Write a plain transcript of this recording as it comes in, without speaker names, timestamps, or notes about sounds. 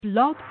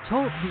Blog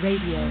Talk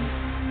Radio.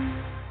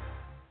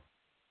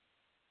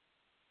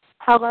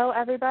 Hello,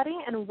 everybody,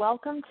 and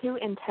welcome to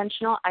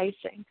Intentional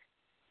Icing.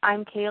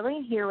 I'm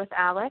Kayleigh here with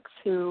Alex,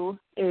 who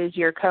is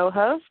your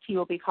co-host. He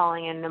will be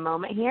calling in a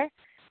moment here.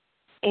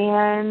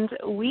 And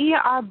we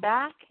are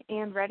back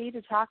and ready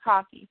to talk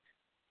hockey.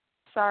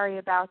 Sorry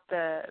about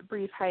the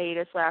brief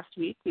hiatus last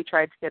week. We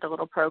tried to get a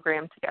little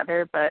program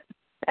together, but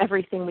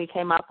everything we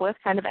came up with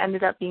kind of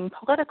ended up being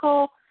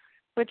political,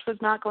 which was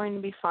not going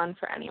to be fun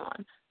for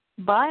anyone.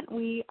 But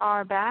we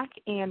are back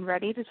and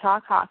ready to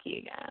talk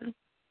hockey again.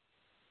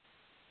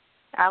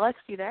 Alex,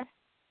 you there?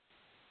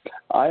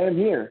 I am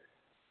here.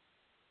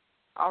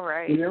 All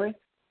right. Can you hear me?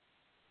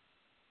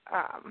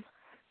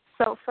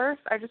 So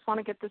first, I just want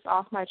to get this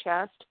off my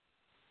chest.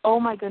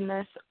 Oh my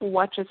goodness,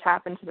 what just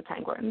happened to the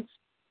Penguins?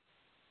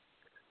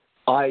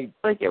 I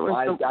do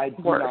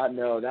not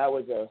know. That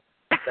was a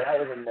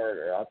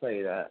murder. I'll tell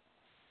you that.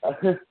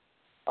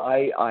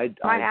 I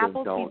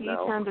Apple just don't TV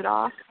know. turned it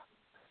off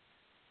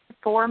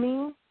for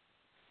me,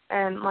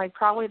 and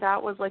probably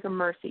that was a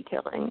mercy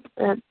killing.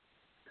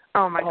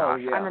 Oh my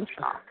gosh, yeah. I'm in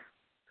shock.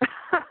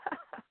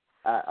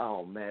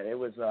 Oh man, it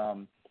was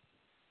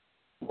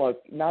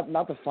look, not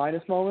the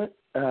finest moment,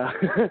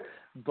 but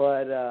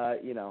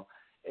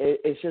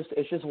it's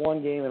just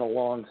one game in a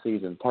long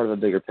season, part of a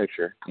bigger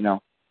picture, Yeah.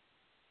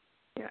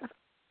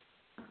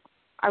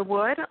 I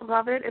would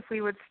love it if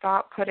we would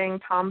stop putting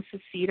Tom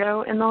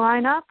Cicito in the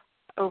lineup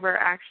over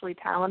actually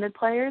talented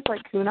players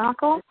like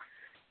Kuhnhackl,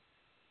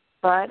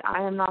 but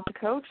I am not the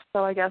coach,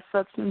 so I guess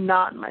that's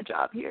not my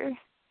job here.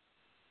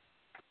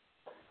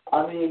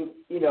 I mean,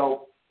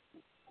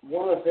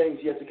 one of the things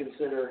you have to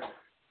consider,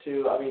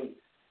 too,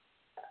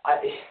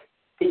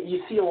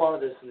 you see a lot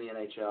of this in the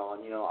NHL,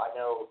 and, I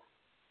know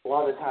a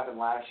lot of this happened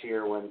last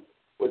year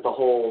with the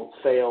whole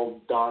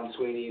failed Don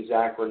Sweeney,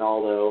 Zach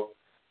Ronaldo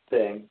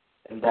thing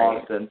in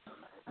Boston.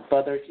 Right.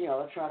 But they're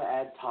trying to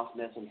add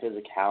toughness and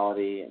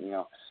physicality, and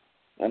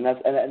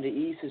the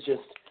East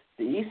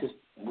is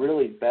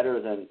really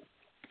better than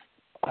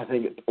I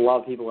think a lot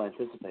of people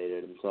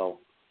anticipated, and so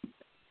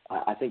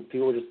I think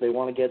people they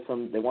want to get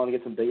some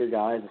bigger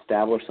guys,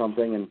 establish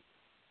something, and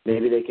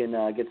maybe they can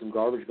get some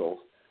garbage goals.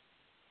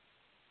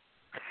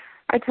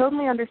 I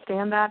totally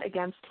understand that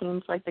against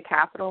teams like the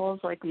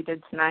Capitals, like we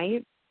did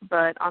tonight.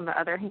 But on the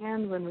other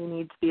hand, when we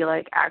need to be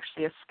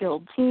actually a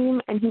skilled team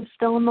and he's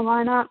still in the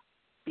lineup,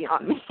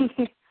 beyond me.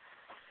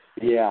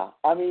 Yeah,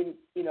 I mean,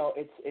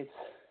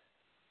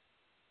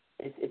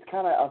 it's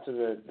kind of up to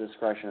the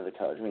discretion of the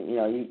coach. I mean,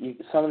 you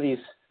some of these.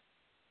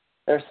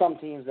 There are some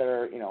teams that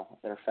are,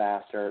 they're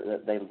faster,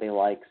 that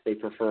they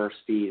prefer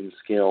speed and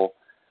skill,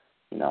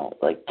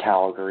 like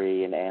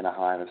Calgary and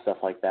Anaheim and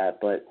stuff like that.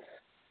 But,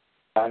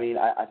 I mean,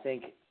 I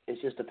think it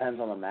just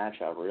depends on the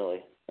matchup,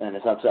 really. And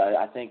it's up to,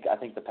 I think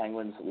the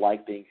Penguins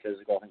like being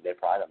physical. I think they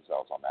pride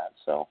themselves on that,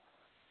 so.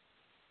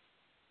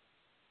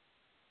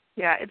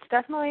 Yeah, it's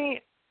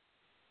definitely,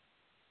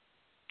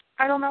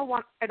 I don't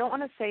want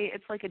to say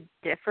it's a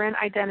different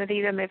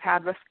identity than they've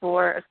had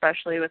before,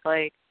 especially with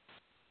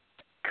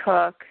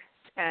Cook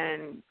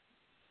and,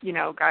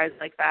 guys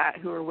like that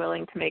who are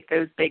willing to make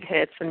those big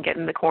hits and get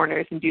in the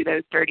corners and do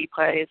those dirty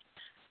plays.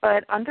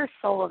 But under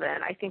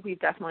Sullivan, I think we've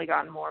definitely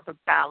gotten more of a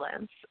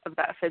balance of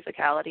that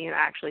physicality and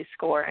actually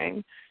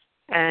scoring.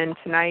 And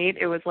tonight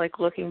it was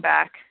looking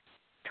back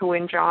to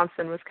when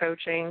Johnson was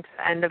coaching, to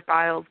the end of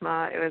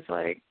Bilesma, it was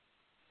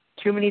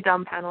too many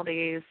dumb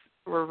penalties.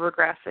 We're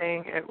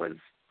regressing. It was,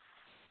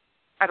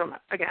 I don't know.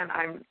 Again,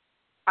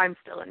 I'm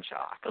still in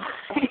shock.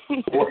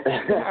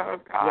 Oh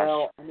gosh.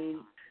 Well,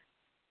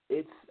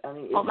 it's not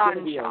going to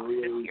in be shock, a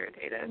really just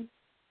irritated.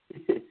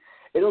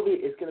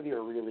 It's going to be a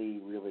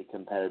really, really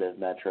competitive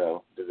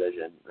Metro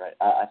division, right?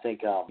 I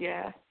think.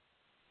 Yeah.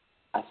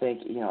 I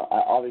think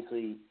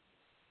obviously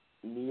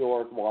New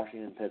York,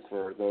 Washington,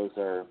 Pittsburgh, those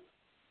are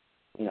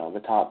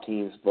the top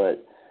teams,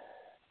 but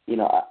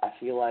I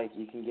feel like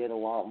you can get a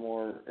lot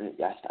more.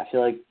 I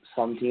feel like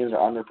some teams are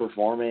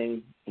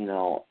underperforming.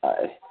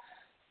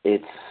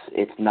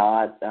 It's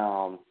not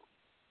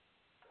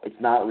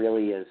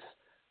really as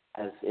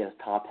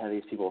top heavy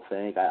as people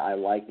think. I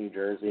like New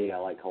Jersey. I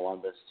like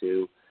Columbus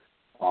too.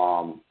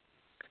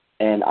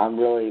 And I'm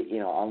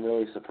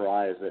really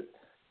surprised at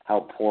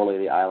how poorly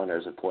the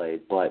Islanders have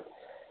played. But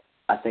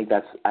I think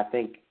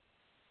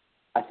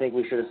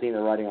we should have seen the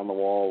writing on the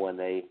wall when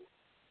they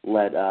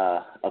let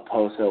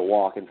Oposo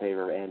walk in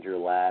favor of Andrew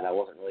Ladd. I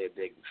wasn't really a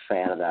big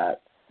fan of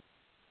that.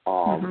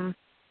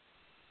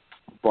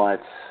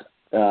 But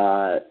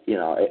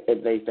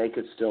they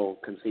could still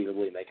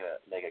conceivably make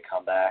a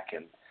comeback,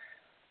 and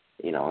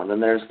and then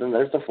there's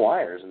the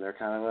Flyers, and they're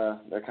kind of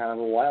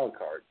a wild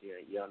card.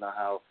 You don't know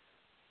how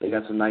they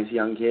got some nice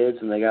young kids,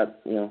 and they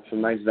got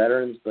some nice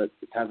veterans, but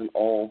it hasn't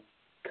all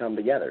come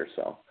together.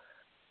 So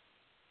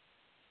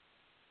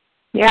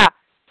yeah,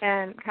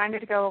 and kind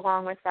of to go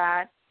along with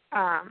that,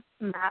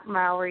 Matt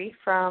Mowry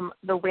from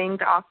the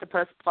Winged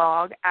Octopus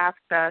blog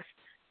asked us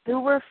who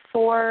were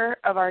 4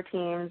 of our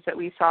teams that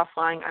we saw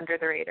flying under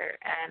the radar,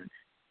 and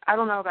I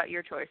don't know about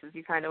your choices.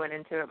 You kind of went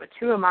into it, but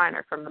two of mine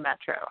are from the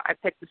Metro. I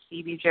picked the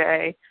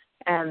CBJ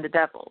and the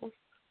Devils.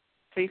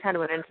 So you kind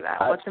of went into that.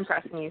 What's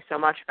impressing you so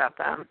much about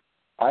them?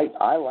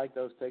 I like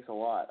those picks a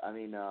lot. I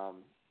mean,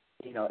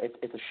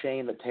 it's a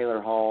shame that Taylor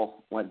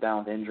Hall went down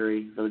with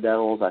injury for the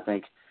Devils. I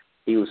think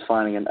he was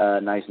finding a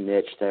nice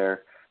niche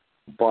there.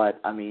 But,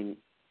 I mean,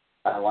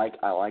 I like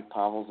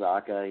Pavel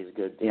Zacha. He's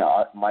good.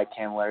 Mike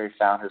Camilleri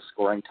found his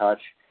scoring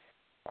touch.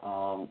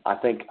 I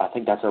think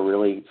that's a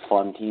really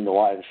fun team to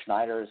watch.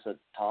 Schneider is a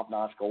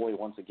top-notch goalie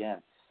once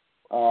again.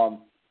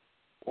 One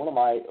of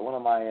my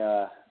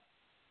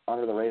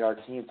under the radar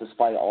teams,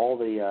 despite all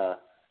the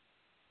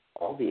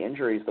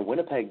injuries, the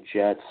Winnipeg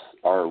Jets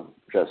are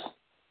just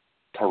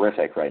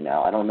terrific right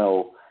now. I don't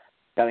know.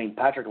 I mean,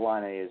 Patrick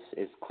Laine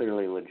is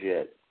clearly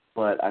legit,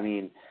 but I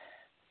mean,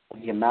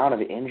 the amount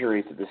of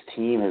injuries that this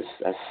team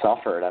has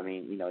suffered. I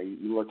mean,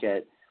 you look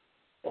at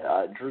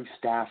Drew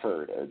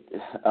Stafford,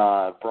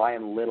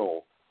 Brian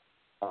Little,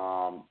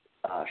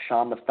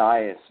 Sean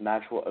Mathias,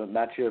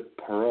 Mathieu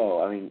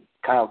Perreault. I mean,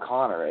 Kyle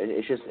Connor.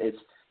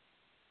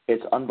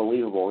 It's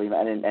unbelievable.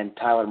 And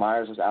Tyler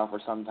Myers was out for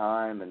some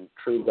time, and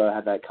Trouba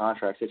had that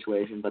contract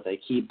situation, but they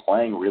keep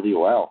playing really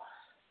well.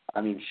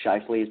 I mean,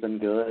 Scheifele's been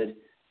good.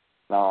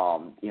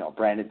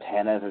 Brandon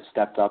Tanev has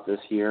stepped up this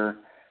year.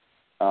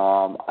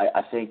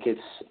 I think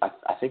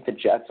the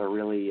Jets are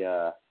really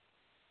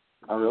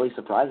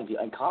surprising.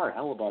 And Connor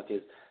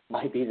Hellebuck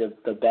might be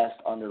the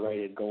best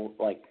underrated one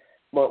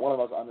of the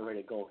most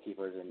underrated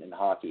goalkeepers in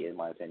hockey, in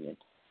my opinion.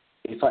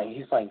 He's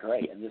playing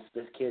great, and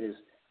this kid is.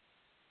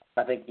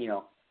 I think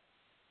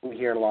we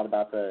hear a lot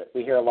about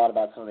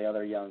some of the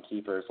other young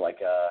keepers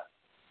like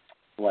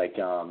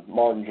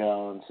Martin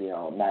Jones,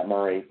 Matt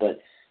Murray,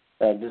 but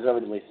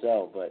deservedly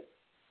so. But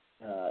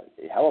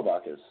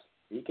Hellebuck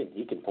he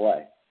can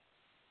play.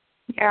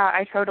 Yeah,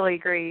 I totally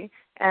agree.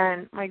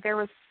 And there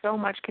was so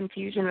much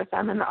confusion with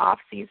them in the off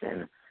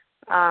season,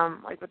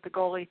 with the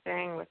goalie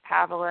thing with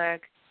Pavelec,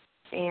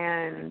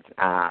 and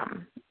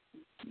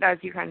as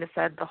you kind of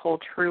said, the whole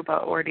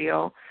Trouba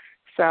ordeal.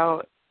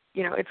 So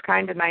it's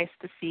kind of nice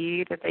to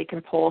see that they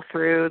can pull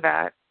through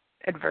that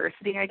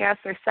adversity, I guess.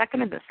 They're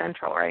second in the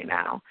Central right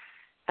now.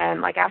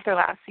 And, after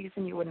last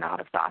season, you would not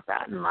have thought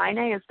that. And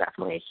Laine is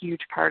definitely a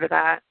huge part of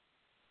that.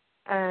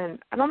 And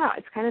I don't know,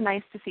 it's kind of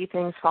nice to see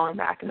things falling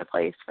back into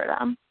place for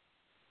them,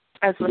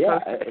 as with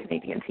most of the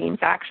Canadian teams,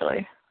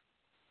 actually.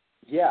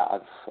 Yeah,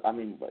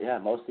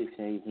 most of these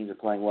Canadian teams are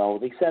playing well,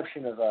 with the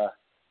exception of,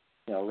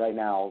 right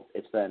now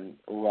it's been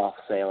rough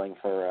sailing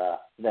for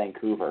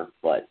Vancouver,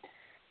 but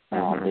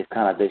they've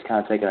kind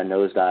of taken a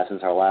nosedive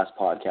since our last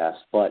podcast.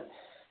 But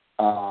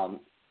other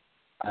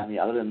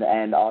than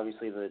and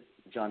obviously the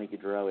Johnny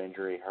Gaudreau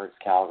injury hurts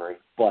Calgary,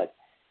 but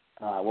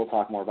we'll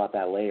talk more about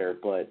that later.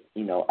 But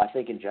I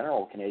think in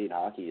general Canadian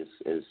hockey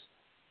is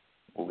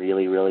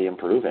really, really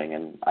improving,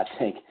 and I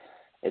think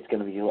it's going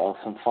to be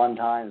some fun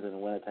times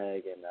in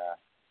Winnipeg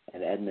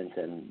and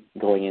Edmonton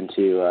getting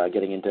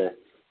into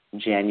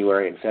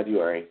January and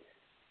February.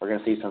 We're going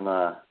to see some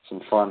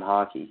fun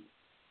hockey.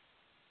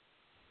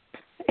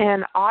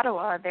 And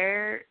Ottawa,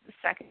 they're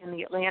second in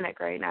the Atlantic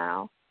right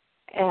now,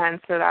 and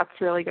so that's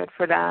really good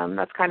for them.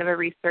 That's kind of a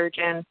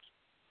resurgence.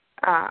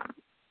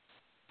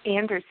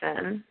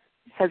 Anderson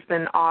has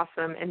been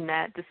awesome in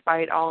net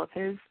despite all of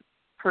his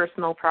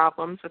personal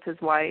problems with his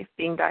wife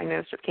being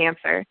diagnosed with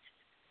cancer.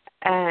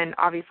 And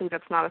obviously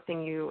that's not a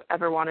thing you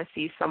ever want to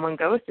see someone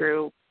go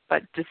through,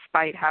 but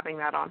despite having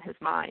that on his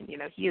mind,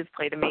 he has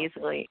played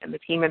amazingly, and the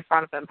team in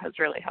front of him has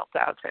really helped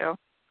out too.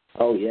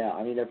 Oh yeah,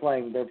 they're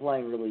playing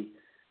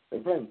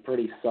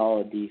pretty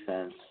solid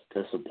defense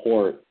to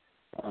support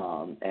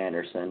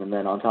Anderson, and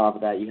then on top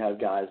of that, you have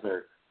guys that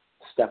are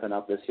stepping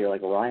up this year,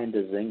 like Ryan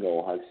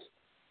Dzingel has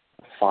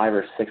 5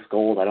 or 6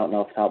 goals. I don't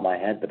know off the top of my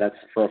head, but that's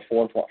for a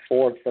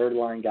fourth third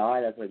line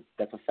guy.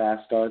 That's a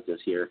fast start this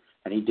year,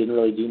 and he didn't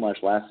really do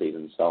much last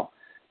season. So,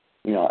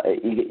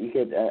 you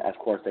could of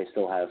course they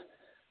still have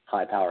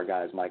high power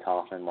guys, Mike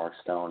Hoffman, Mark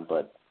Stone,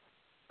 but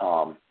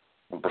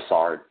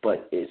Brassard.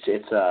 But it's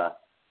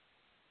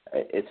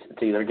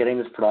they're getting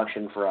this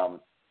production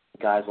from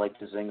guys like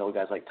Dzingel,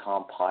 guys like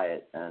Tom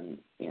Pyatt, and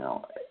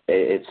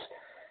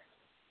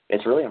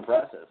it's really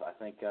impressive. I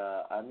think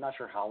I'm not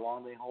sure how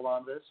long they hold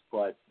on to this,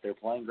 but they're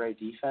playing great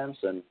defense,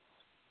 and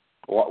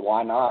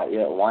why not?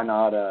 Yeah, why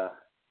not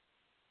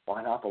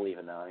believe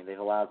in them? They've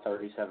allowed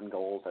 37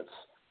 goals.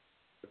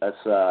 That's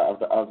of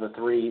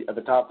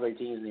the top 3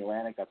 teams in the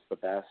Atlantic, that's the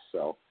best.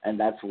 So, and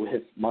that's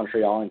with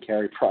Montreal and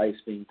Carey Price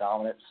being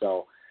dominant.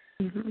 So,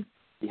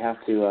 you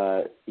have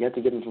to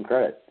give them some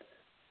credit.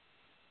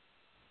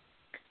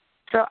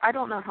 So I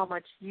don't know how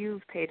much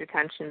you've paid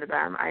attention to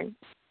them. I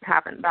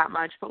haven't that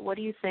much, but what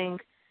do you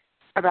think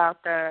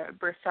about the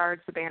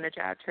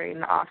Brassard-Zibanejad trade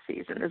in the off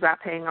season? Is that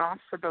paying off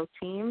for both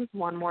teams,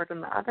 one more than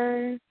the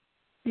other,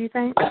 do you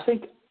think? I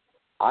think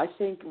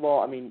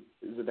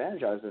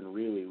Zibanejad has been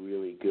really,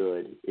 really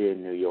good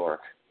in New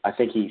York. I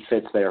think he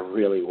fits there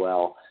really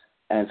well,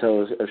 and so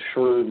it was a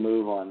shrewd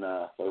move on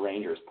the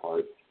Rangers'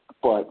 part.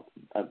 But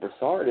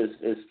Brassard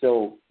is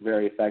still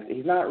very effective.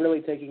 He's not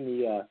really taking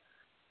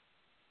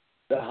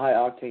high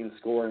octane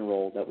scoring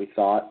role that we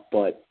thought,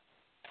 but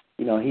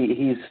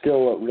he's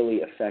still a really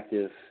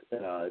effective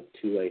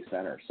two-way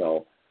center.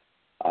 So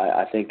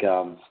I think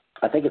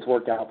it's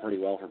worked out pretty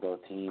well for both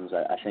teams.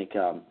 I think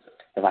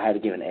if I had to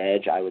give an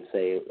edge, I would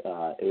say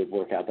it would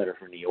work out better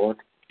for New York,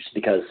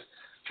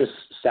 just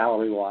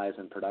salary-wise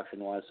and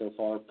production-wise so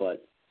far.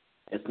 But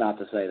it's not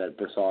to say that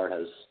Brassard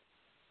has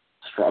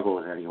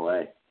struggled in any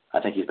way. I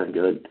think he's been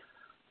good.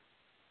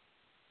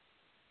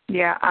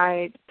 Yeah,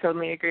 I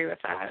totally agree with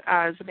that.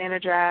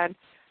 Zibanejad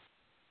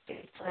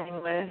is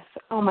playing with,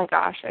 oh my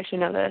gosh, I should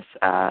know this,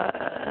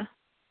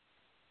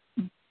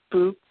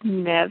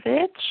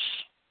 Buchnevich,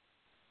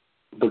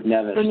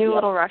 the new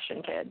little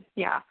Russian kid.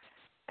 Yeah.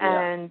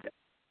 And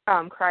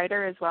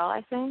Kreider as well,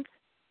 I think.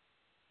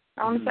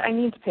 Honestly, I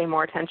need to pay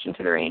more attention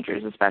to the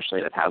Rangers,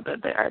 especially with how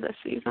good they are this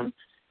season.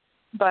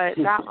 But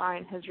that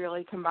line has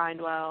really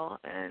combined well,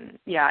 and,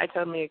 yeah, I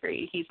totally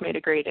agree. He's made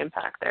a great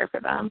impact there for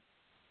them.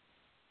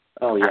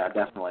 Oh, yeah,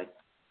 definitely.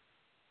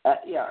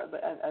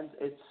 And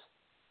it's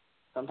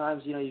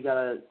sometimes, you got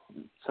to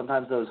 –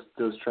 sometimes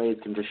those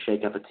trades can just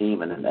shake up a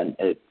team, and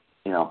it,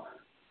 even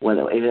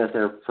if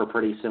they're for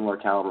pretty similar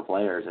caliber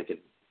players, it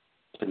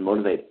can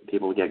motivate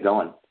people to get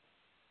going.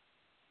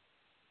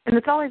 And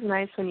it's always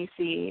nice when you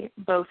see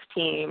both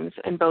teams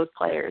and both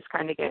players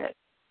kind of get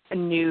a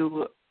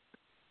new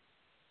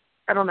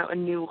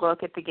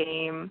look at the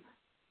game,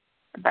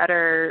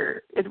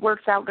 it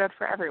works out good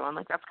for everyone.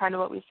 Like, that's kind of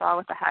what we saw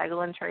with the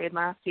Hagelin trade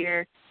last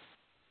year.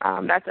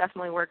 That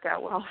definitely worked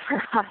out well for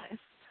us.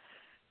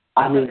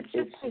 I mean, it's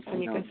just nice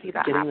when you can see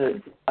that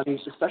happen.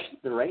 Especially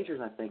the Rangers,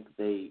 I think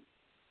they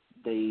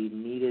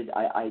needed,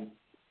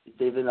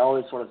 they've been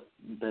always sort of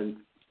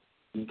been,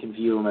 you can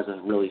view them as a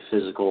really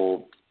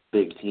physical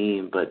big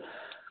team, but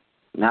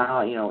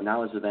now,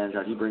 now as the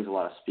Zibanejad, he brings a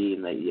lot of speed,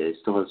 and they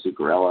still have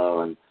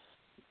Zuccarello,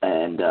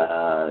 and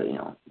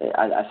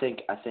I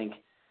think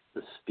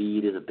the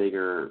speed is a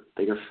bigger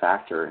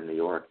factor in New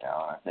York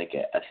now. I think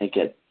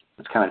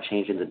it's kind of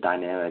changing the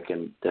dynamic,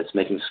 and that's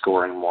making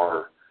scoring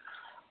more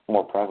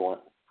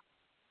prevalent.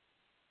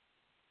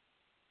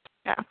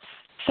 Yeah.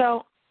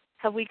 So,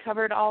 have we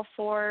covered all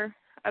four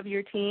of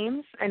your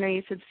teams? I know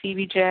you said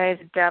CBJ,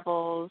 the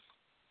Devils,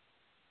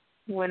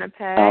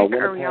 Winnipeg.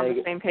 Are we on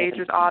the same page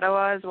with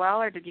Ottawa as well,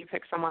 or did you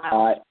pick someone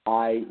else?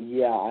 I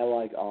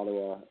like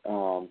Ottawa.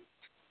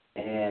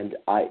 And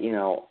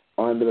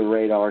under the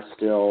radar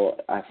still,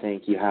 I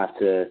think you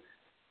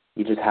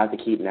just have to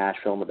keep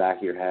Nashville in the back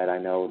of your head. I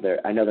know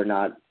they're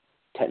not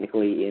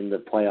technically in the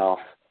playoff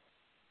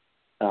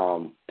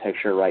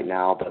picture right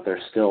now, but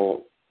they're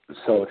still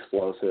so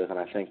explosive, and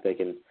I think they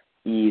can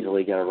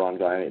easily get a run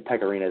going. I mean,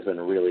 Pecorino has been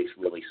really,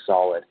 really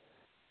solid.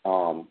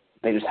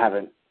 They just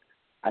haven't.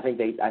 I think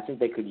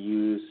they could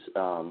use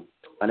an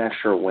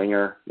extra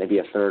winger, maybe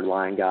a third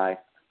line guy,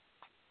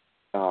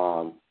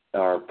 or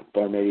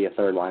maybe a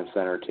third line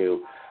center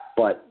too.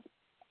 But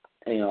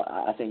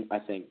I think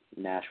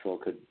Nashville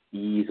could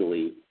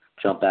easily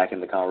jump back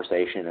in the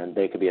conversation, and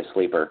they could be a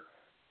sleeper.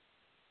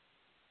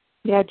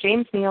 Yeah,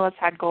 James Neal has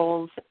had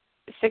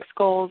 6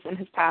 goals in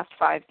his past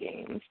 5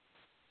 games.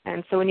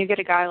 And so when you get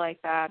a guy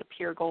like that, a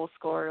pure goal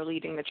scorer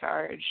leading the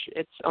charge,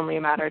 it's only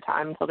a matter of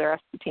time until the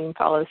rest of the team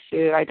follows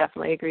suit. I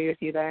definitely agree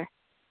with you there.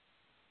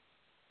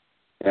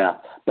 Yeah,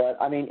 but,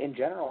 I mean, in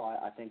general,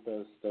 I think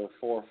the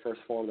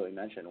first four that we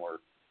mentioned were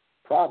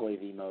probably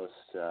the most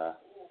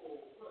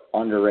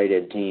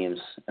underrated teams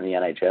in the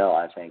NHL.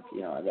 I think,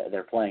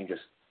 they're playing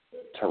just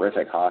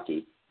terrific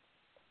hockey.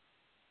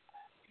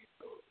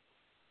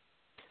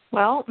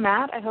 Well,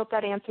 Matt, I hope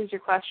that answers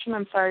your question.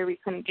 I'm sorry we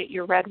couldn't get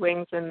your Red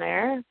Wings in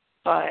there,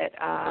 but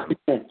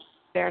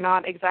they're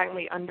not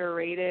exactly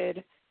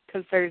underrated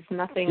because there's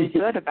nothing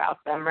good about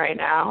them right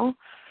now.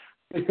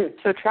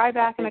 So try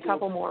back in a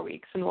couple more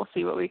weeks, and we'll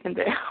see what we can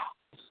do.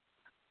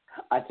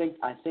 I think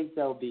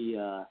they'll be.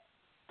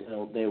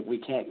 We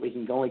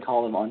can only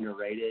call them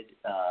underrated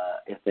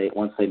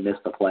once they miss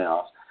the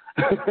playoffs.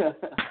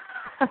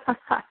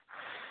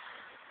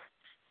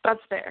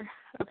 That's fair.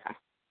 Okay.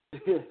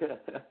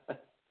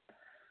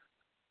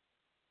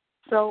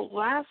 So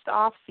last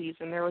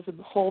off-season, there was a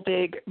whole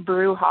big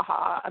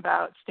brouhaha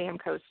about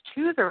Stamkos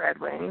to the Red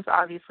Wings.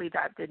 Obviously,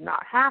 that did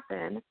not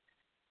happen.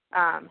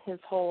 His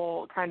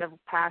whole kind of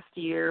past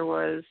year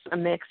was a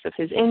mix of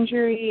his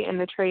injury and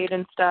the trade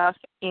and stuff,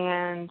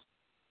 and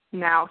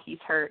now he's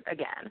hurt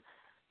again.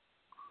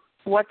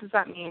 What does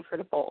that mean for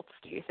the Bolts,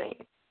 do you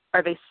think?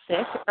 Are they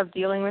sick of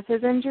dealing with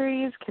his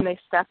injuries? Can they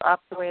step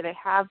up the way they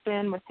have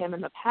been with him in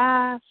the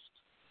past?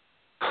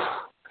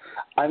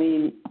 I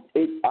mean,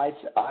 I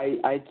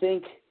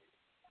think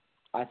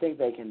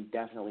they can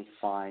definitely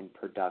find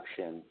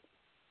production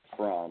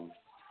from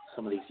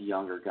some of these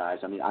younger guys.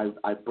 I mean,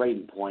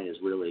 Braden Point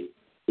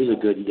he's a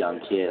good young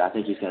kid. I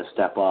think he's going to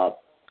step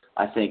up.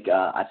 I think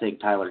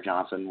Tyler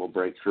Johnson will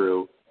break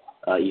through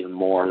even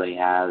more than he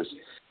has,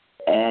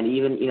 and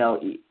even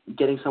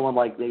getting someone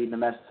like maybe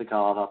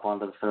Nemestikov up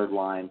onto the third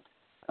line,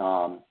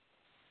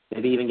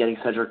 maybe even getting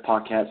Cedric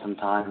Paquette some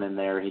time in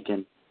there. He's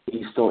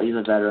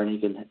a veteran.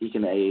 He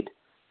can aid.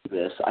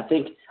 this. I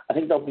think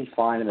they'll be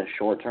fine in the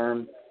short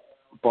term,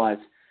 but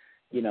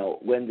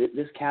when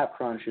this cap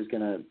crunch is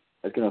gonna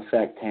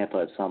affect Tampa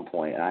at some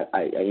point.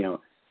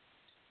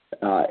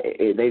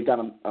 They've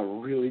done a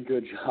really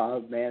good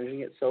job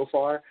managing it so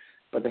far,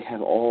 but they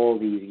have all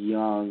these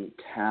young,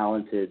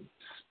 talented,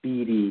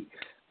 speedy,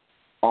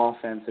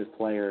 offensive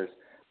players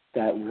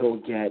that will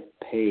get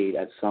paid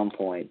at some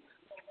point.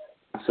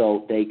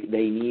 So they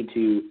need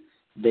to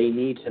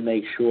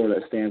make sure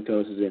that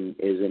Stamkos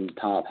is in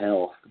top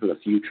health for the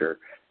future.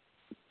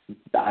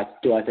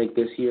 Do I think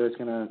this year it's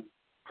going to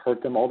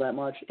hurt them all that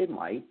much? It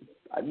might.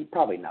 I mean,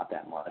 probably not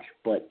that much,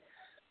 but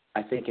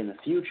I think in the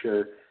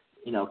future,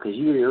 because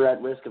you're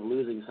at risk of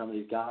losing some of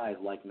these guys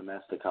like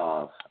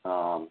Nemestikov,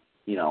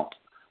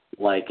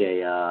 like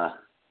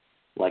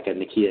a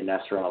Nikita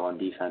Nesterov on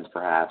defense,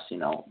 perhaps,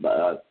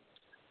 but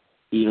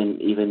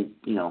even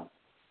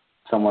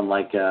someone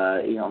like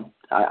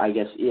I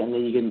guess, and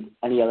then you can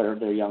any other of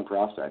their young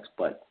prospects,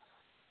 but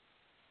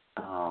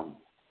I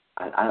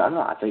don't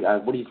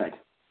know. What do you think?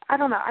 I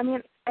don't know. I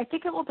mean, I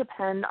think it will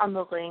depend on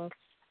the length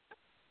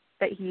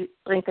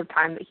of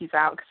time that he's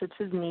out, because it's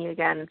his knee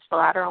again. It's the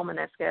lateral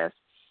meniscus,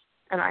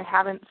 and I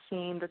haven't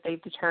seen that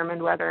they've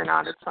determined whether or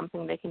not it's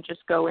something they can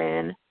just go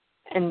in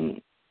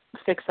and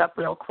fix up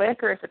real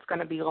quick, or if it's going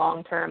to be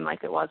long term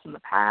like it was in the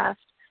past.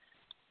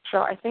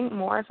 So I think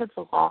more if it's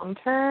a long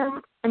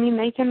term, I mean,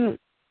 they can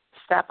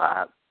step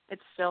up.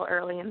 It's still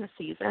early in the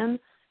season,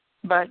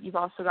 but you've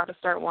also got to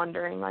start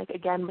wondering, like,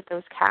 again, with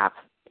those cap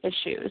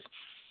issues,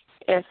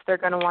 if they're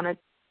going to want to,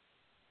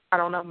 I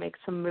don't know, make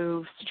some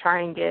moves to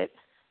try and get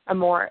a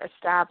more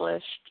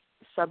established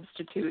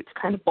substitute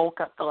to kind of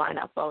bulk up the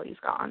lineup while he's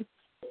gone.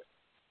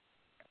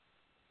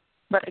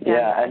 But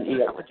again, I think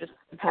that would just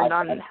depend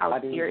on how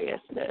serious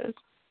it is.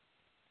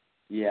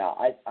 Yeah,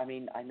 I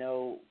mean, I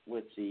know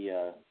with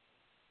the,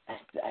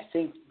 I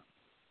think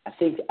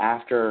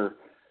after,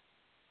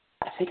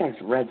 I think I've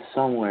read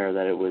somewhere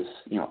that it was,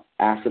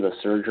 after the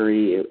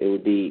surgery, it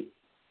would be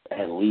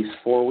at least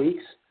 4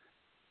 weeks.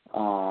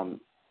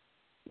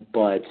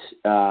 But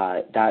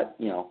that,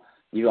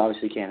 you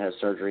obviously can't have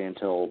surgery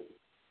until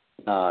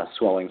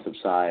swelling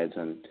subsides,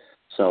 and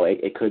so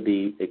it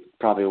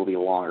probably will be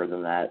longer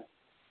than that.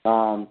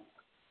 And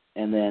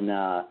then,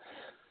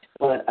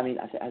 but I mean,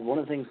 one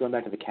of the things, going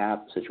back to the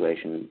cap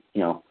situation,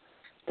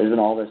 there's been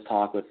all this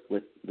talk with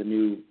the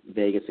new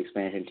Vegas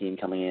expansion team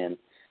coming in,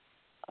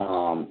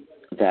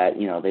 that,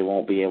 they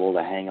won't be able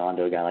to hang on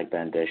to a guy like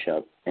Ben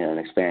Bishop in an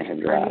expansion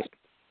draft.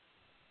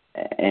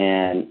 Right.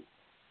 And,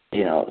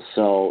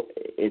 so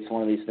it's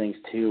one of these things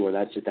too, where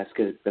that's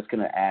going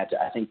to add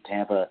to, I think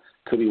Tampa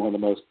could be one of the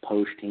most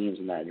poached teams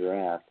in that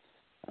draft.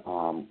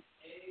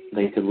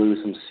 They could lose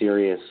some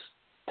serious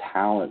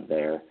talent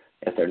there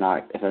if they're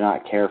not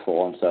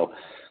careful, and so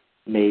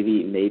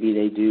maybe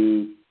they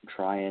do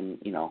try and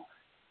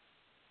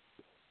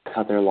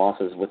cut their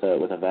losses with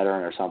a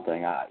veteran or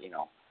something.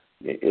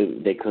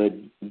 They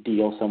could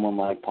deal someone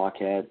like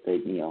Paquette. They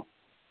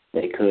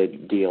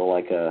could deal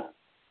like a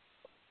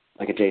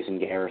Jason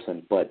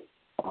Garrison, but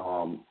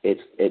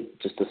it's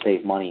just to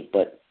save money.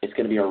 But it's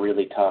going to be a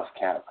really tough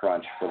cap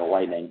crunch for the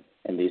Lightning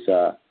in these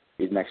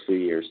next few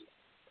years.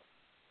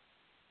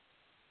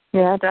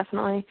 Yeah,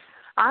 definitely.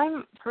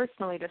 I'm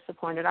personally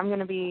disappointed. I'm going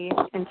to be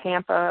in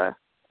Tampa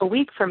a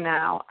week from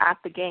now at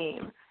the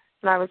game,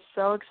 and I was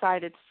so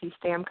excited to see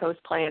Stamkos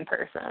play in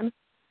person.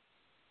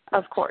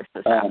 Of course,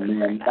 this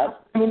happens right now.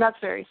 I mean, that's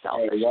very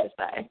selfish to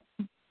say,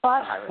 but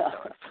I was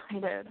so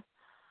excited.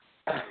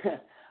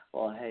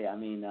 Well, hey, I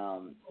mean,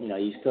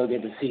 you still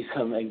get to see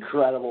some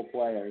incredible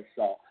players,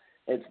 so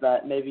it's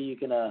that maybe you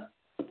can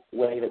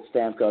wave at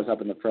Stamkos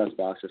up in the press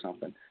box or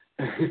something.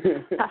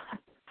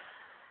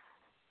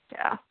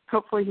 Yeah,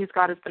 hopefully he's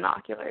got his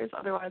binoculars.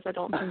 Otherwise, I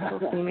don't think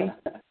he'll see me.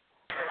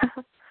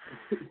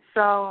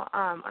 So,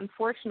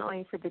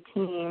 unfortunately for the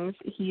teams,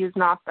 he is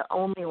not the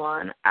only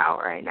one out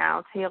right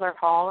now. Taylor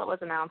Hall, it was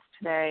announced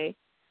today,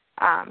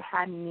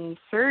 had knee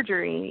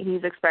surgery.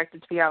 He's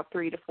expected to be out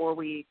 3 to 4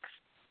 weeks.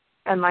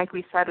 And like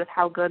we said, with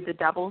how good the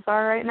Devils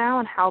are right now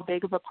and how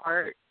big of a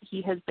part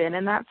he has been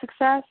in that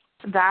success,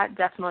 that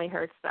definitely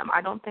hurts them.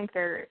 I don't think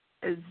they're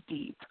as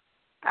deep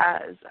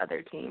as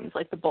other teams,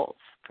 like the Bolts,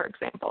 for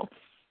example.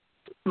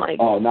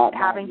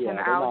 Having him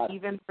out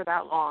even for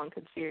that long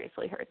could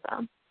seriously hurt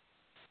them.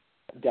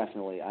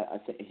 Definitely. I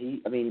think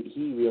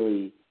he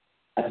really,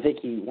 I think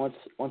he, once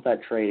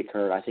that trade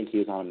occurred, I think he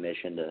was on a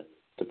mission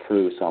to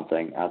prove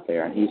something out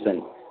there, and he's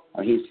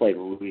played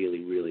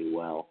really, really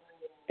well.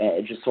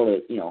 And just sort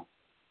of,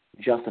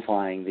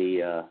 justifying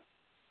the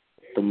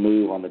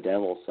move on the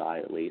Devils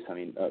side, at least. I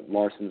mean,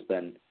 Larson's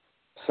been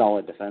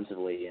solid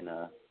defensively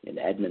in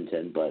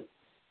Edmonton, but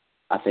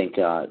I think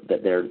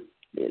that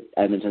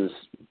Edmonton's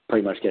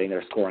pretty much getting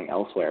their scoring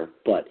elsewhere.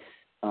 But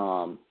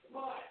I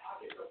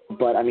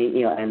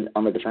mean, and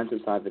on the defensive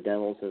side, the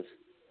Devils have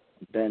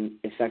been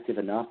effective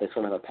enough. They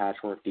sort of have a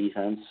patchwork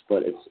defense,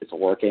 but it's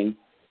working.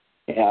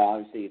 Yeah,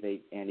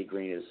 obviously Andy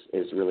Green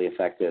is really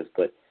effective,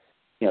 but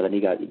then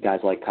you got guys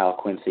like Kyle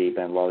Quincy,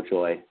 Ben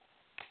Lovejoy,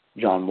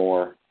 John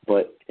Moore.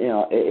 But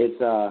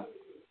it's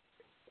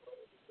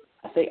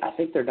I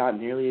think they're not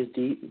nearly as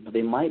deep, but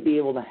they might be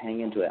able to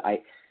hang into it.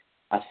 I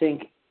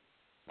think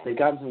they've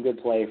gotten some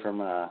good play from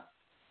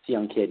this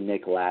young kid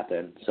Nick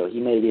Lappin, so he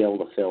may be able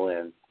to fill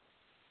in.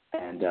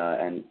 And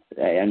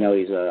I know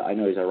he's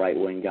a right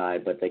wing guy,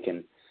 but they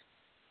can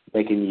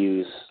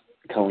use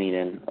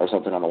Kalinin or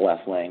something on the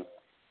left wing.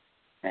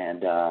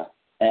 But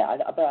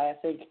I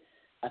think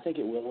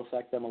it will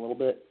affect them a little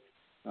bit.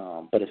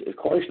 But if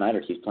Corey Schneider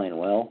keeps playing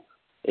well,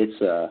 it's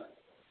going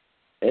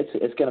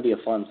to be a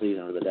fun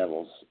season for the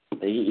Devils. I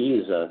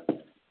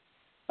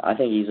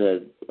think he's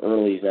a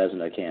early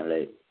Vezina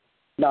candidate.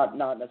 Not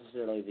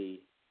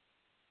necessarily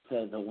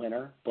the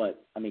winner,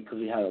 but I mean, because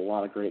we had a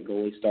lot of great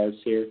goalie starts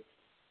here.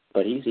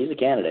 But he's a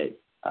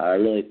candidate. I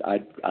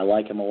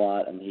like him a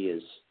lot, and he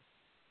is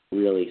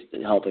really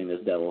helping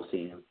this Devils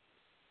team.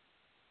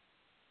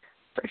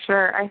 For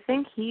sure. I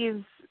think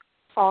he's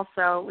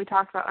also, we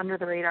talked about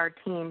under-the-radar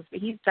teams, but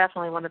he's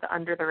definitely one of the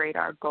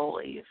under-the-radar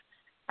goalies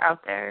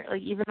out there.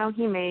 Like, even though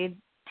he made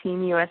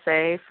Team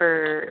USA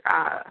for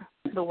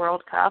the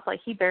World Cup,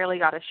 like, he barely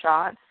got a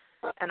shot.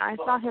 And I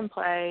saw him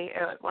play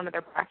at one of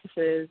their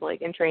practices,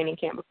 like, in training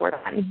camp before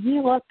that, and he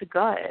looked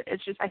good.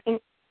 It's just, I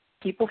think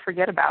people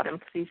forget about him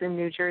because he's in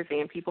New Jersey,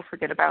 and people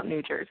forget about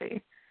New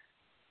Jersey.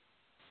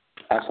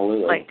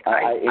 Absolutely. Like,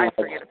 I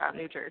forget about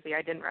New Jersey.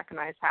 I didn't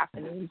recognize half the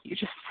names you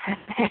just said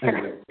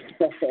there.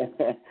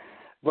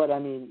 But, I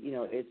mean, you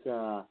know, it's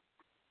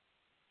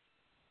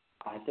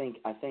I think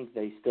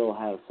they still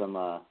have some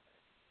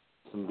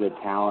good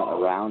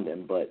talent around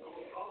him, but,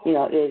 you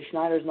know,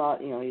 Schneider's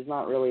not, you know, he's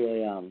not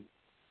really a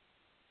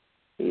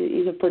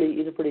he's a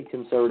pretty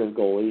conservative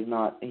goalie. He's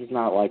not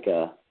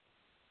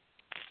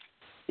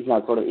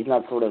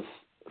sort of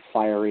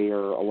fiery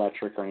or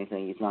electric or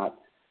anything. He's not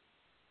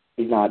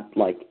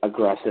like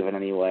aggressive in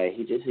any way.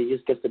 He just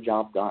gets the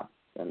job done.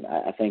 And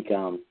I think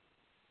I'm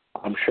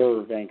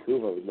sure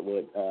Vancouver would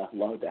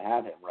love to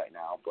have him right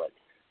now, but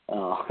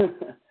I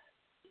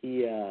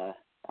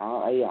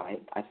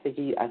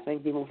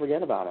think people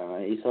forget about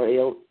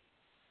him.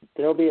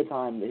 There'll be a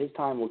time. His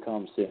time will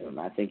come soon.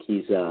 I think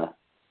he's right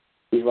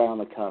on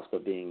the cusp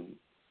of being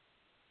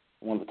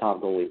one of the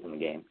top goalies in the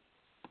game.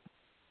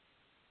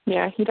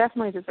 Yeah, he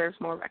definitely deserves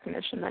more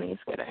recognition than he's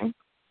getting.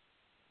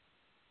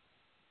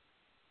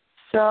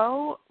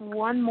 So,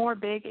 one more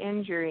big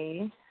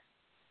injury.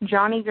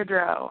 Johnny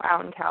Gaudreau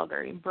out in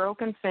Calgary.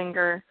 Broken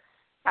finger,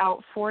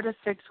 out 4 to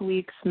 6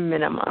 weeks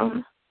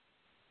minimum.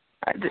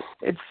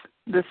 It's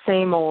the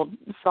same old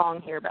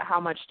song here, but how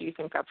much do you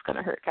think that's going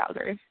to hurt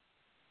Calgary?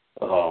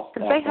 Oh,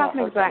 because they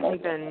haven't exactly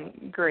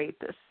been great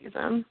this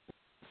season.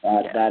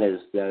 It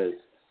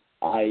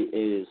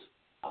is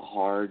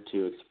hard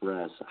to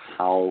express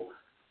how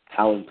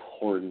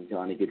important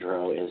Johnny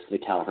Gaudreau is to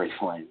the Calgary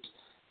Flames.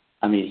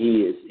 I mean,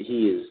 he is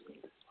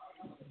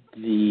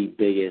the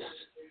biggest.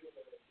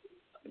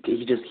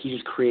 He just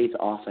creates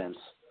offense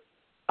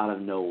out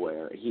of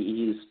nowhere.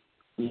 He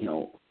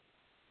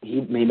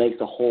makes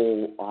the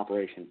whole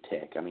operation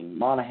tick. I mean,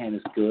 Monahan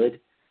is good,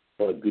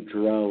 but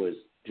Gaudreau is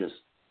just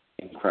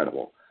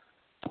incredible.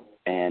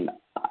 And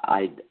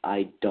I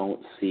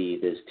don't see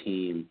this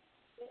team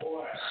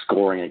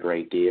scoring a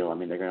great deal. I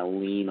mean, they're going to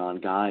lean on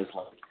guys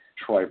like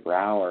Troy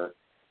Brouwer,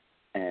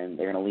 and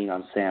they're going to lean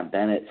on Sam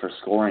Bennett for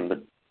scoring.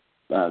 But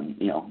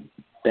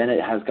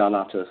Bennett has gotten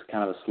off to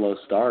kind of a slow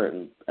start,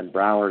 and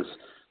Brouwer's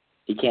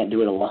he can't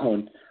do it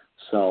alone.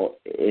 So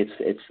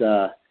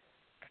it'll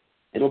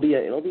be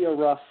a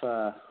rough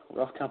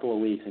couple of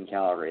weeks in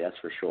Calgary, that's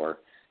for sure.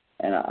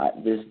 And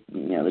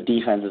the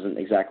defense isn't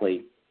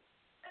exactly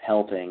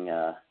helping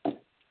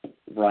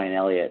Brian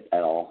Elliott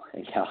at all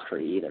in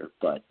Calgary either.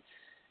 But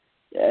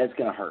it's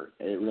going to hurt.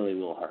 It really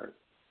will hurt.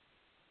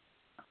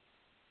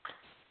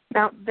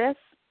 Now, this,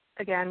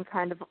 again,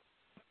 kind of,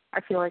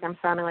 I feel like I'm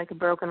sounding like a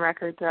broken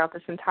record throughout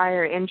this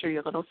entire injury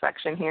little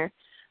section here,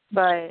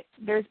 but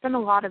there's been a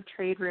lot of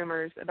trade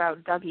rumors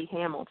about Dougie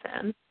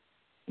Hamilton.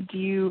 Do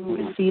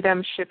you see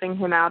them shipping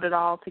him out at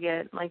all to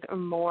get, like, a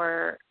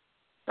more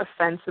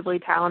offensively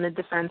talented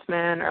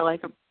defenseman or,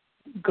 like, a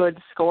good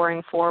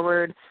scoring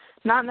forward?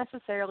 Not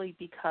necessarily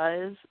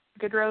because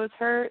Gaudreau is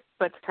hurt,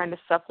 but to kind of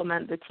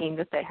supplement the team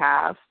that they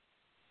have.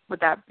 Would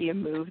that be a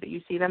move that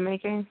you see them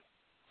making?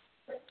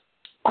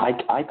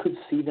 I could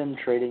see them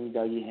trading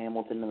Dougie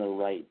Hamilton in the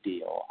right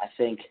deal. I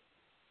think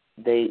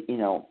they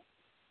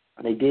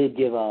did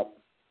give up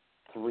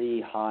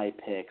 3 high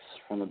picks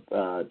from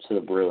to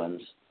the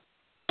Bruins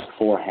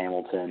for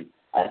Hamilton.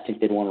 I think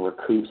they'd want to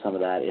recoup some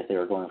of that if they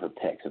were going for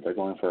picks. If they're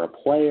going for a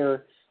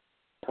player,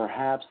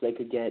 perhaps they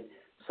could get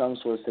some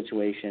sort of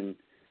situation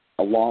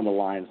along the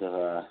lines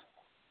of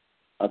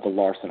the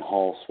Larson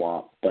Hall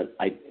swap, but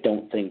I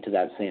don't think to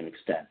that same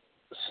extent.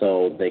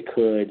 So they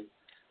could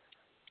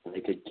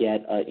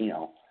get one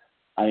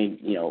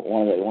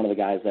of the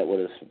guys that would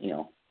have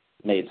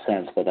made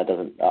sense, but that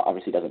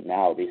obviously doesn't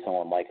now, would be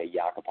someone like a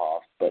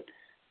Yakupov, but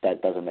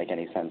that doesn't make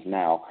any sense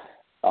now.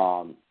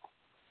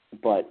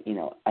 But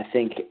I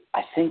think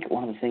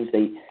one of the things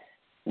they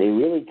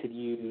really could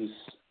use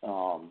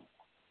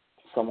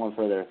someone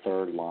for their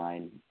third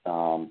line.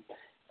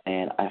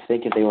 And I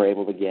think if they were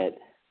able to get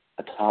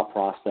a top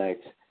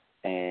prospect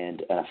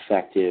and an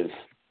effective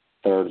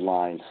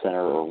third-line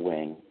center or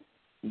wing,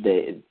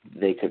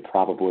 they could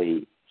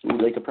probably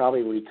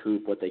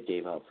recoup what they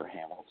gave up for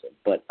Hamilton.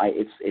 But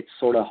it's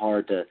sort of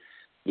hard to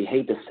 – you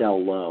hate to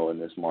sell low in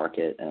this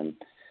market, and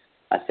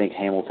I think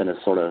Hamilton is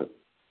sort of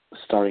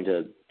starting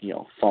to,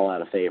 fall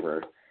out of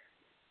favor.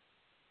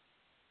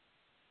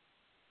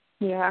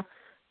 Yeah.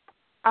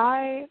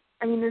 I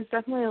mean, there's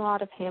definitely a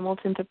lot of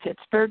Hamilton to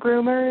Pittsburgh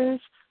rumors,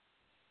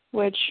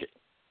 which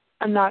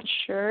I'm not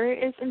sure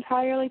is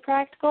entirely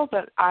practical,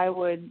 but I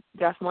would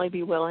definitely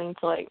be willing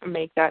to,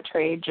 make that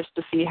trade just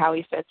to see how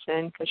he fits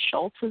in, because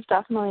Schultz has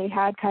definitely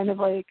had kind of,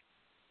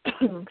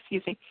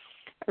 excuse me,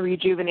 a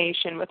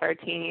rejuvenation with our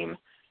team.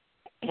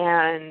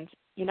 And,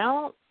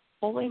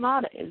 Ole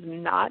Mata is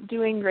not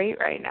doing great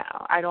right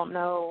now. I don't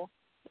know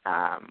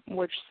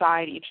which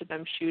side each of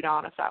them shoot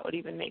on, if that would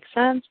even make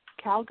sense.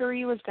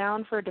 Calgary was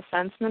down for a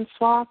defenseman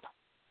swap.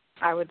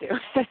 I would do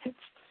it.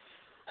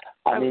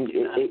 I mean,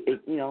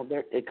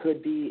 it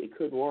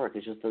could work.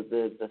 It's just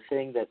the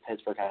thing that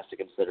Pittsburgh has to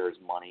consider is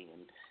money,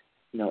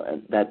 and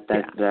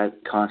that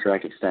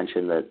contract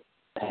extension that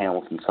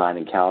Hamilton signed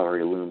in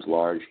Calgary looms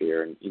large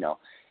here, and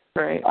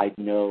right. I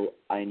know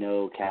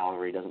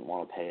Calgary doesn't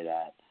want to pay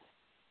that.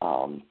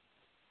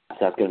 So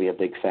that's going to be a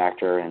big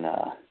factor in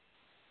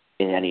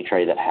any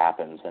trade that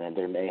happens, and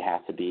there may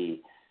have to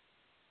be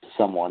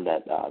someone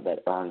that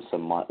earns a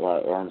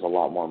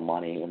lot more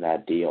money in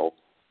that deal.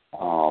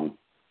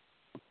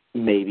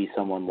 Maybe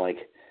someone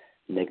like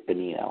Nick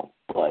Bonino,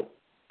 but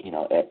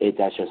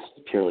that's just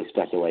purely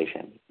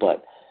speculation.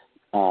 But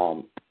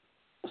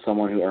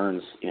someone who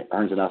earns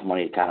enough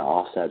money to kind of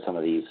offset some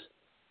of these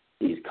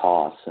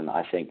costs, and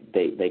I think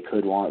they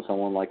could want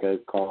someone like a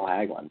Carl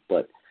Hagelin,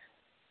 but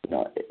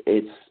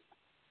it's.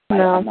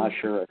 No. I'm not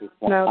sure.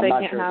 No, I'm they not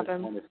can't sure have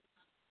him.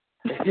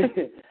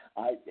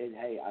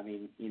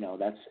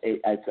 That's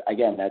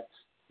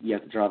you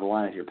have to draw the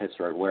line if you're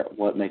Pittsburgh.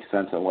 What makes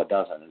sense and what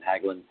doesn't, and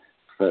Hagelin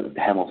for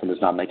Hamilton does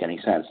not make any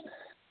sense.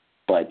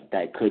 But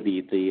that could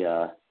be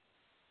the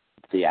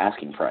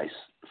asking price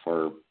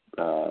for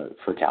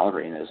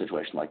Calgary in a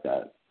situation like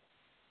that.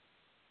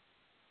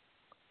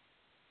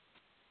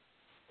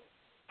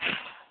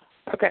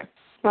 Okay.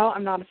 Well,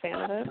 I'm not a fan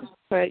of it,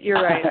 but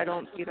you're right. I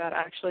don't see that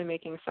actually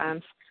making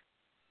sense.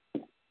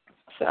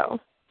 So,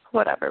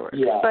 whatever works.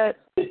 Yeah. But,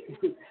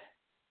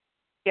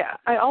 yeah,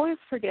 I always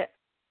forget.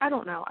 I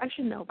don't know. I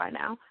should know by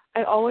now.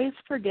 I always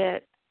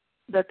forget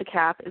that the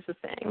cap is a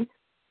thing.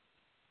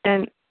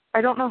 And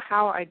I don't know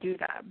how I do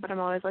that, but I'm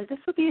always like, this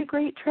would be a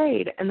great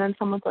trade. And then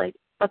someone's like,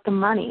 but the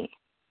money.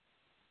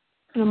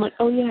 And I'm like,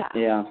 oh, yeah.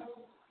 Yeah.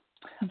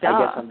 Duh. I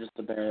guess I'm just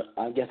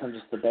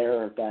the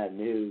bearer of bad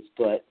news,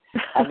 but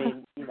I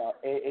mean,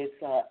 it's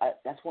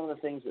that's one of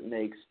the things that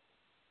makes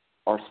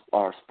our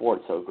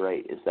sport so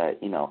great is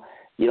that you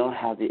don't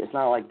have it's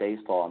not like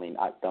baseball. I mean,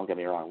 don't get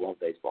me wrong, I love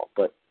baseball,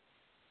 but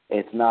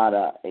it's not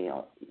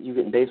you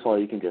in baseball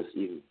you can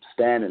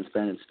spend and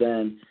spend and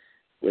spend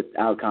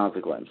without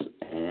consequence,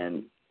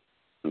 and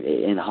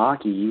in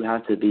hockey you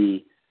have to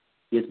be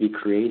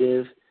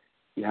creative.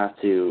 You have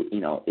to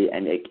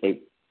and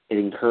it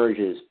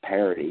encourages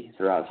parity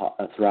throughout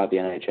the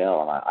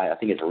NHL, and I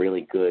think it's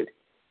really good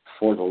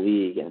for the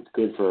league, and it's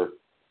good for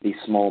these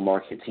small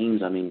market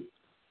teams. I mean,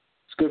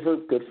 it's good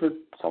for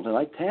something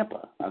like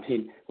Tampa. I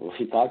mean,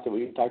 we talked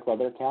about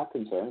their cap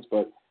concerns,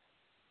 but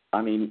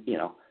I mean,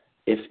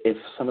 if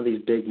some of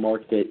these big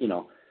market,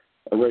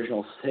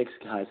 original six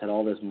guys had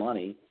all this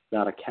money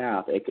without a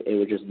cap, it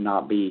would just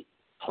not be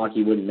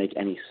hockey. Wouldn't make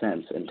any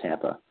sense in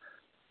Tampa,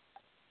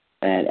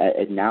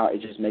 and now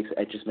it just makes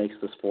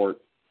the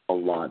sport a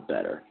lot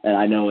better. And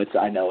I know it's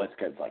good.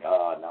 It's like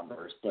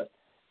numbers, but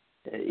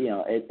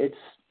it's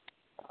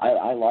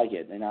I like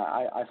it, and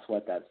I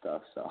sweat that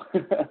stuff. So.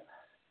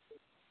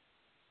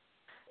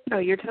 No,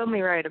 you're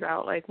totally right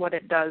about what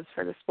it does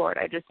for the sport.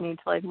 I just need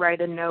to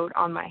write a note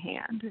on my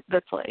hand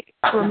that's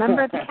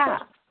remember the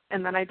cap,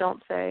 and then I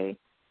don't say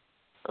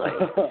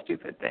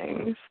stupid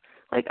things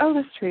oh,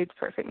 this trade's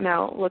perfect.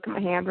 No, look at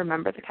my hand.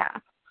 Remember the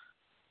cap.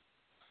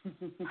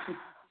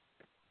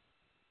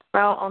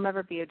 Well, I'll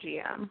never be a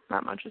GM.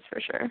 That much is for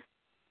sure.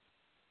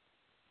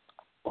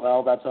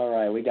 Well, that's all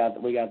right. We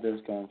got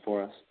this going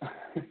for us.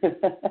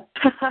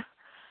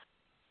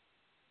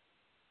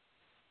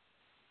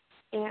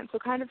 And so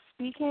kind of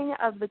speaking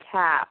of the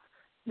cap,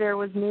 there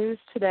was news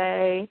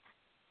today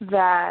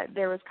that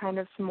there was kind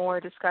of some more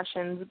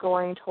discussions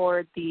going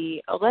toward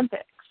the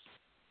Olympics.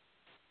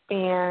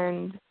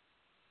 And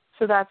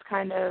so that's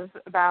kind of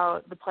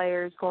about the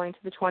players going to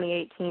the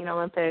 2018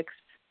 Olympics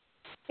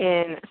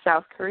in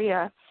South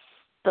Korea.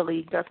 The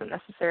league doesn't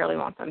necessarily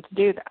want them to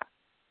do that.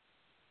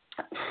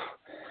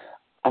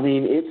 I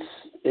mean,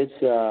 it's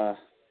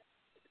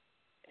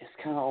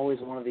kind of always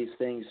one of these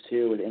things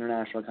too with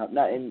international,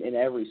 not in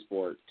every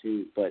sport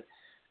too, but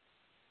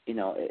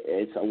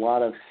it's a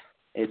lot of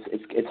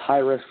it's high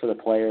risk for the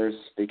players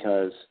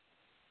because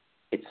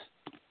it's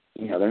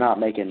they're not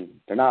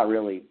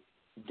really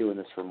doing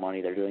this for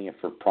money. They're doing it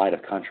for pride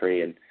of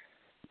country, and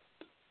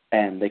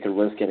and they could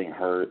risk getting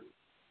hurt.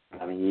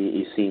 I mean,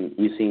 we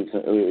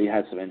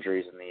had some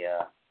injuries in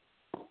the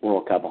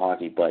World Cup of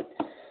hockey, but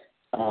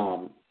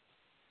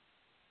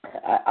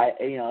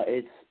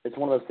it's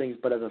one of those things.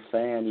 But as a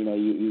fan,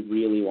 you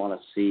really want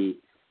to see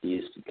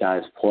these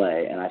guys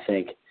play, and I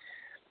think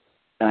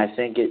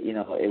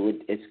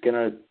it's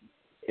gonna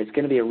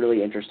be a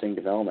really interesting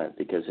development,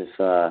 because if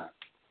the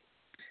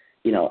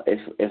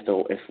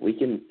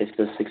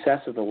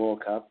success of the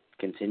World Cup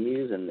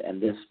continues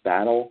and this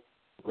battle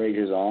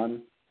rages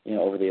on,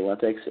 over the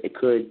Olympics, it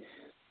could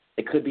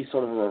be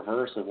sort of a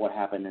reverse of what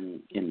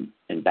happened in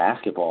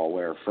basketball,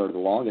 where for the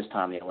longest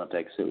time in the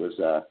Olympics it was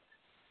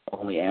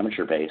only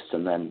amateur based,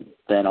 and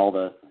then all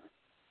the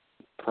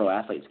pro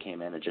athletes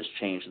came in and just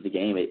changed the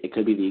game. It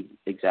could be the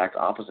exact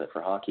opposite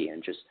for hockey,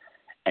 and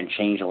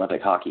change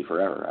Olympic hockey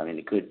forever. I mean,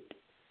 it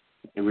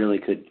really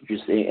could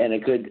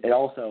it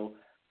also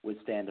would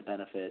stand to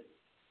benefit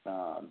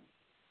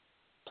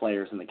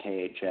players in the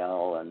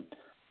KHL and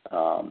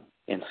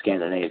in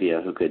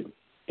Scandinavia who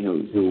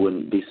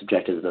wouldn't be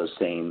subjected to those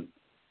same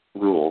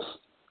rules.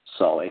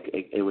 So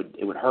it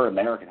would hurt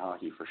American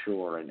hockey for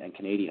sure, and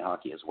Canadian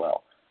hockey as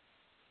well.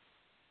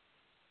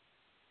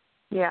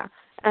 Yeah,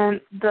 and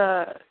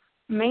the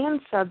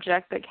main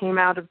subject that came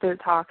out of the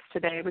talks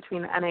today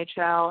between the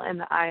NHL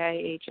and the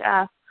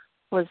IIHF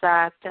was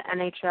that the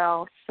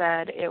NHL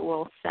said it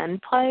will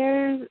send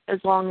players as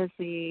long as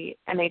the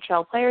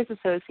NHL Players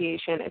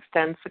Association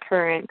extends the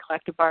current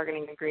collective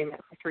bargaining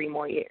agreement for 3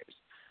 more years.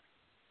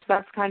 So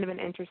that's kind of an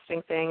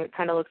interesting thing. It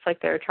kind of looks like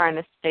they're trying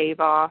to stave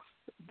off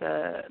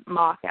the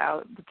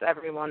mock-out that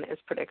everyone is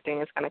predicting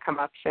is going to come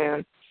up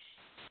soon.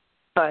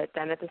 But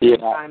then at the same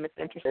time, it's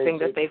interesting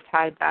that they've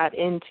tied that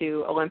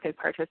into Olympic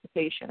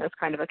participation as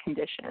kind of a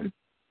condition.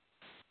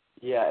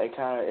 Yeah, it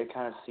kind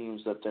of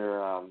seems that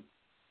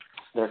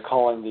they're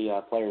calling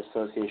the Players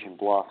Association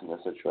bluff in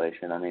this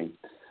situation. I mean,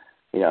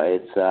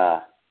 it's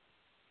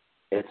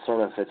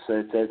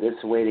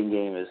waiting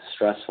game is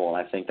stressful,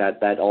 and I think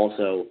that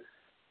also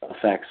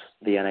affects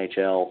the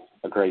NHL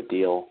a great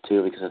deal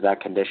too, because if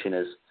that condition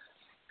is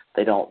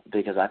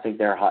because I think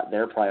their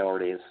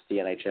priority is the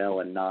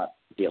NHL and not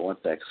the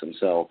Olympics, and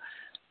so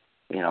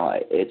I'm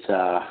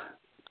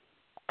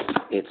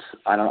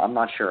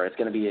not sure. It's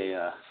going to be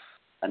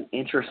an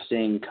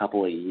interesting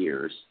couple of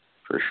years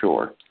for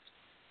sure.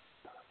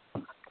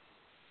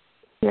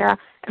 Yeah,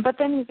 but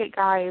then you get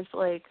guys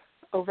like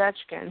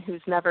Ovechkin,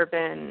 who's never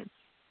been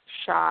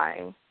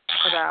shy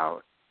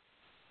about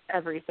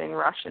everything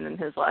Russian in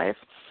his life,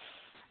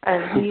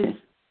 and he's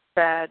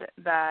said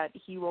that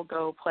he will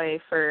go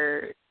play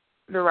for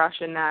the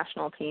Russian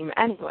national team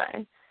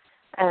anyway.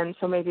 And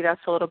so maybe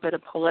that's a little bit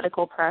of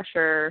political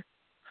pressure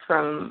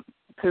from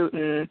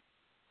Putin.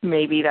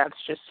 Maybe that's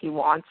just he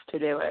wants to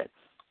do it.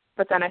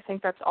 But then I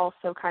think that's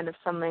also kind of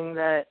something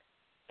that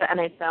the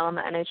NHL and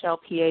the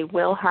NHLPA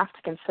will have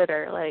to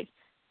consider. Like,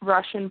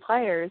 Russian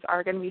players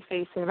are going to be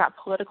facing that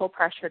political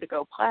pressure to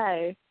go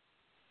play.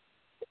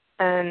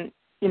 And,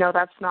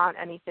 that's not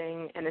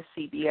anything in a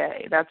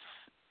CBA. That's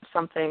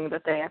something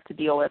that they have to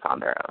deal with on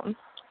their own.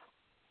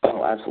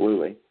 Oh,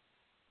 absolutely.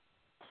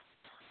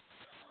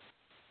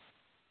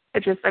 I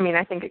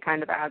think it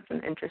kind of adds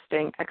an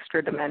interesting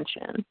extra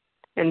dimension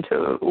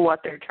into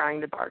what they're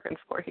trying to bargain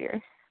for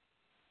here.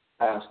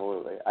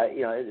 Absolutely.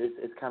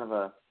 It's kind of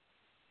a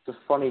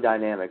funny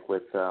dynamic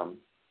with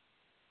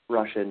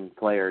Russian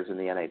players in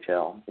the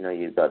NHL.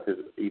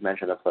 You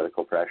mentioned the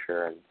political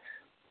pressure, and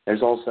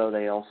there's also the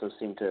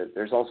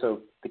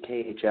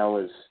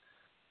KHL is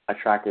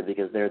attractive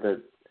because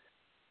they're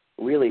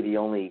really the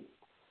only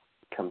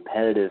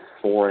competitive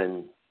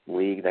foreign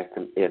league that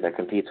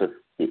competes with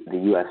the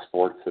U.S.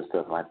 sports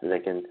system. They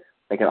can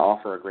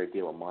offer a great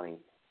deal of money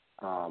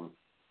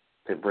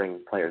to bring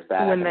players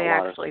back when they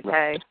actually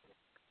pay.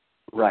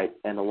 Right,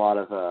 and a lot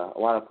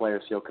of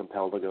players feel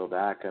compelled to go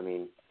back. I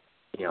mean,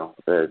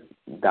 the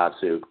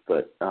Datsuk,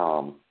 but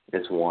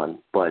is one.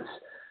 But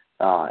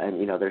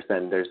there's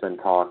been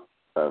talk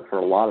for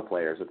a lot of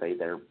players that they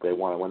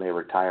want to, when they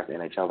retire from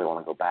the NHL, they want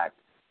to go back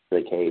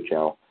to the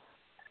KHL,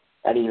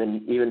 and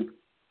even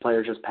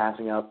players just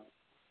passing up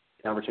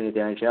the opportunity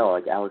at the NHL,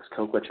 like Alex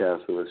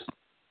Koklachev, who was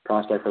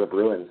prospect for the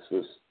Bruins,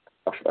 was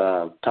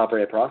a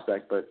top-rated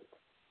prospect, but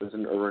was a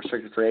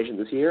restricted free agent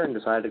this year and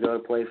decided to go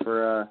to play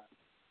for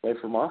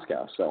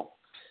Moscow. So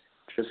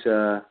it's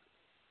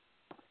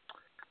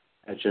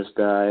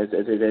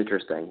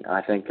interesting.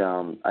 I think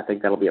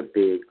that'll be a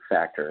big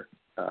factor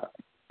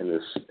in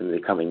the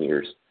coming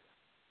years.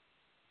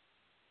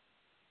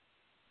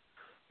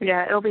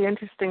 Yeah, it'll be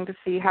interesting to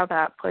see how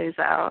that plays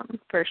out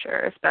for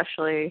sure,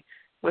 especially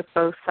with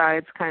both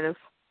sides kind of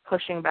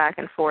pushing back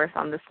and forth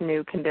on this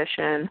new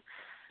condition,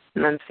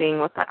 and then seeing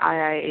what the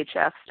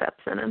IIHF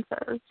steps in and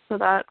says. So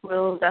that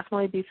will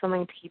definitely be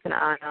something to keep an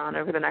eye on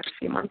over the next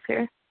few months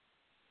here.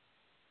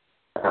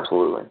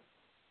 Absolutely.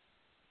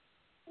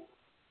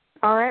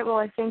 All right, well,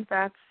 I think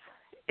that's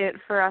it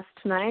for us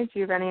tonight. Do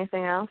you have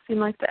anything else you'd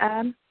like to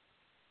add?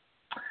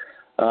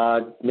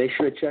 Make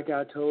sure to check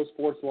out Total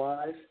Sports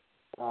Live.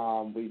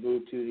 We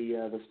moved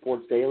to the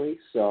Sports Daily,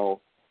 so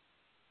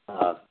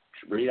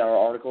read our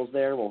articles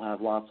there. We'll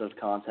have lots of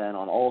content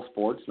on all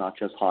sports, not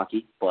just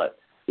hockey, but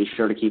be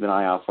sure to keep an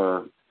eye out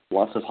for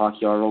lots of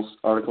hockey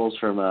articles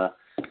from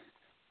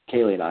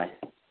Kayleigh and I.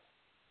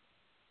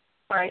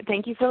 All right.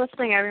 Thank you for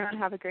listening, everyone.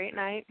 Have a great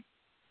night.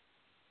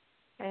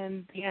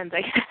 And the end,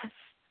 I guess.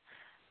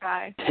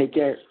 Bye. Take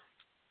care.